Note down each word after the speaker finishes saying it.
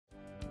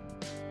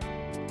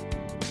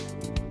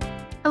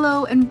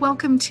Hello and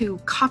welcome to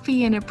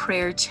Coffee and a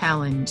Prayer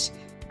Challenge.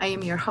 I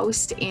am your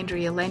host,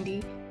 Andrea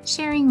Lendy,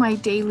 sharing my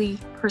daily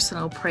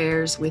personal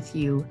prayers with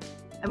you.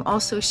 I'm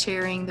also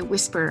sharing the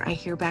whisper I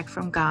hear back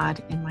from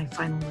God and my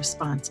final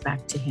response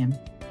back to Him.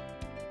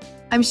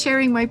 I'm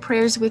sharing my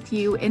prayers with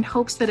you in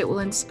hopes that it will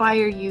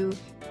inspire you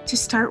to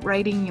start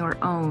writing your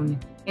own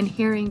and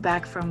hearing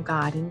back from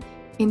God and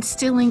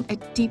instilling a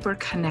deeper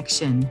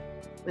connection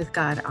with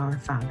God our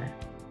Father.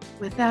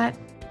 With that,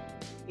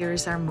 here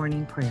is our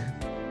morning prayer.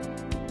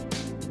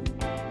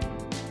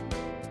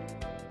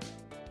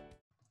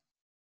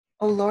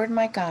 O Lord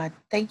my God,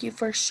 thank you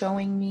for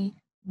showing me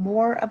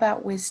more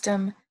about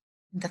wisdom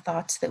and the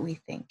thoughts that we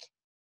think.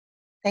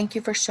 Thank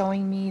you for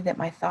showing me that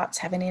my thoughts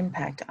have an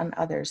impact on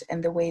others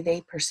and the way they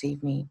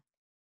perceive me.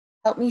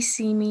 Help me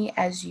see me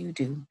as you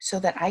do so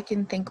that I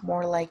can think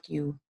more like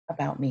you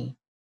about me.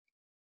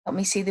 Help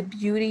me see the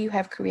beauty you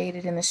have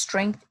created and the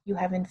strength you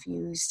have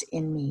infused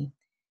in me.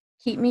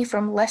 Keep me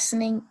from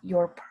lessening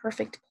your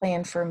perfect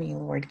plan for me,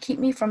 Lord. Keep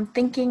me from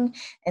thinking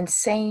and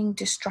saying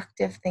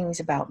destructive things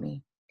about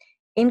me.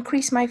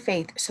 Increase my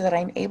faith so that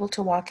I'm able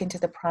to walk into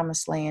the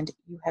promised land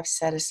you have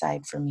set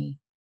aside for me.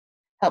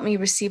 Help me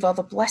receive all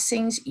the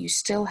blessings you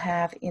still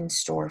have in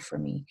store for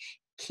me.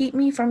 Keep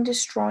me from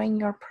destroying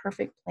your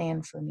perfect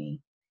plan for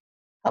me.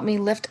 Help me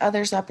lift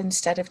others up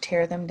instead of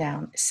tear them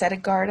down. Set a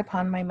guard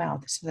upon my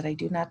mouth so that I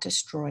do not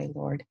destroy,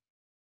 Lord.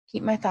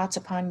 Keep my thoughts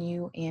upon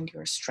you and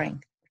your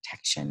strength,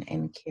 protection,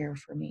 and care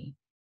for me.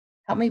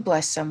 Help me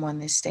bless someone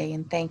this day,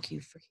 and thank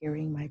you for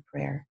hearing my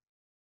prayer.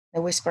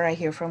 The whisper I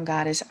hear from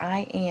God is,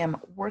 I am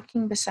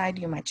working beside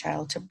you, my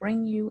child, to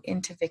bring you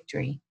into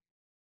victory.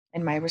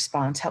 And my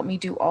response, help me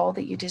do all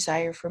that you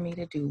desire for me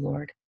to do,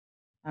 Lord.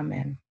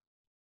 Amen.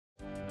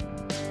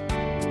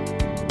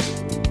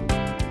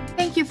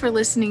 Thank you for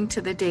listening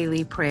to the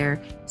Daily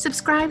Prayer.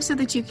 Subscribe so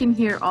that you can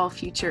hear all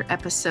future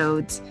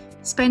episodes,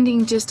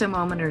 spending just a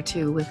moment or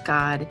two with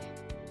God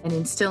and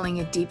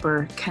instilling a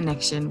deeper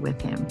connection with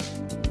Him.